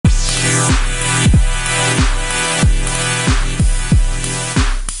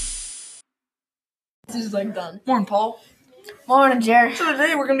is like done. Morning, Paul. Morning, Jerry. So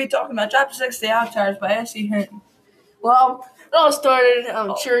today we're going to be talking about Chapter 6, The Outsiders by S.E. Hinton. Well, it all started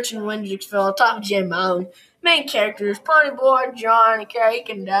church in Windricksville, top of Jim Mountain. Main characters, Pony Boy, John, Craig,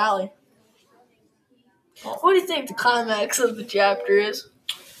 and Dally. What do you think the climax of the chapter is?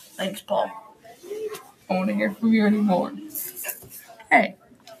 Thanks, Paul. I want to hear from you anymore. Hey,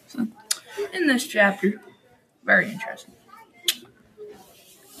 so in this chapter, very interesting,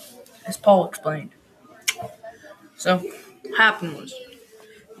 as Paul explained. So, what happened was,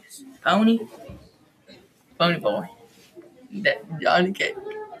 Pony Boy, Johnny Cake,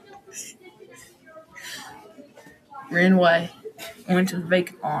 ran away, went to the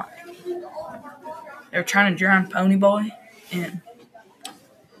vacant lot. They were trying to drown Pony Boy, and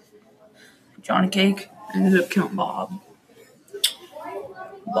Johnny Cake ended up killing Bob.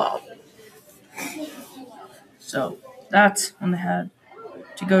 So that's when they had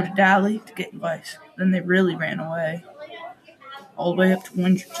to go to Dally to get advice. Then they really ran away, all the way up to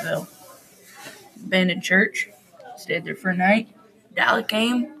Windricksville. Abandoned church, stayed there for a night. Dally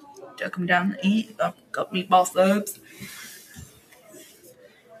came, took them down to eat, got meatball subs.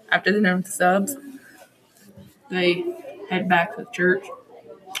 After they're done with the subs, they head back to the church.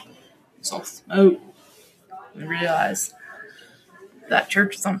 Saw smoke. And realized that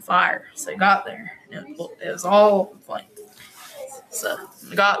church was on fire. So they got there. And it was all flames. So when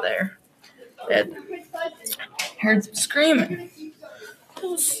they got there, they had heard some screaming.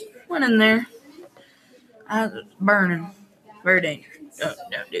 Just went in there. It was burning. Very dangerous.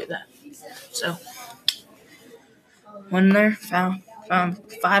 Don't do that. So went in there, found 5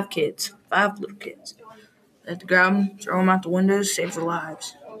 little kids. They had to grab them, throw them out the windows, save their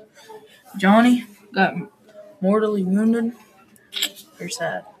lives. Johnny got mortally wounded. Very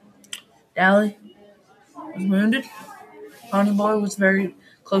sad. Dally was wounded. Pony Boy was very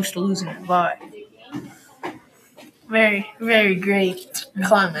close to losing his life. Very, very great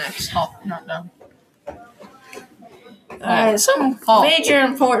climax. Oh, not done. Some Paul. major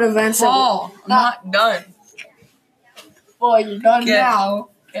important events. Paul, I'm not done. Boy, you're done Okay. now.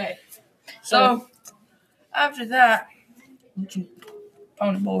 Okay. So, after that,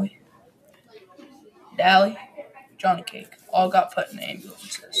 Pony Boy, Dally, Johnny Cake all got put in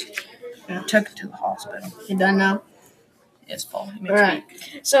ambulances. Yeah. Took it to the hospital. You done now? Yes, Paul. All right.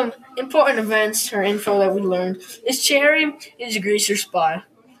 Some important events or info that we learned is Cherry is a greaser spy.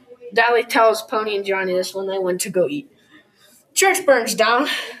 Dally tells Pony and Johnny this when they went to go eat. Church burns down,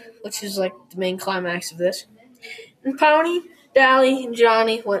 which is like the main climax of this. And Pony, Dally, and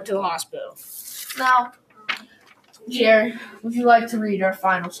Johnny went to the hospital. Now, Jerry, would you like to read our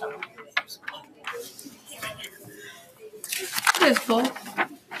final summary? Yes, Paul.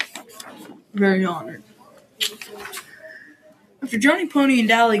 Very honored. After Johnny, Pony, and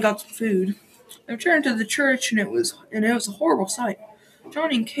Dally got some food, they returned to the church, and it was a horrible sight.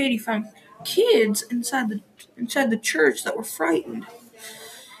 Johnny and Katie found kids inside the church that were frightened.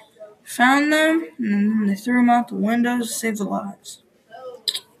 Found them, and then they threw them out the windows to save their lives.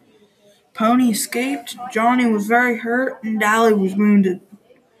 Pony escaped. Johnny was very hurt, and Dally was wounded.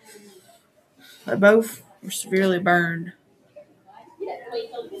 They both were severely burned.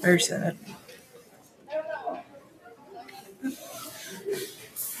 Very sad.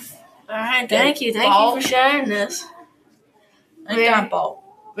 All right, thank you for sharing this. Anytime,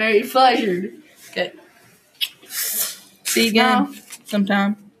 Paul. Very pleasured. Okay. See you again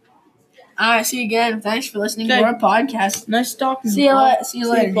sometime. All right, see you again. Thanks for listening to Okay. our podcast. Nice talking to See you, you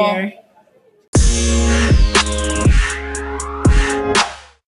Paul. later, Paul. Jerry.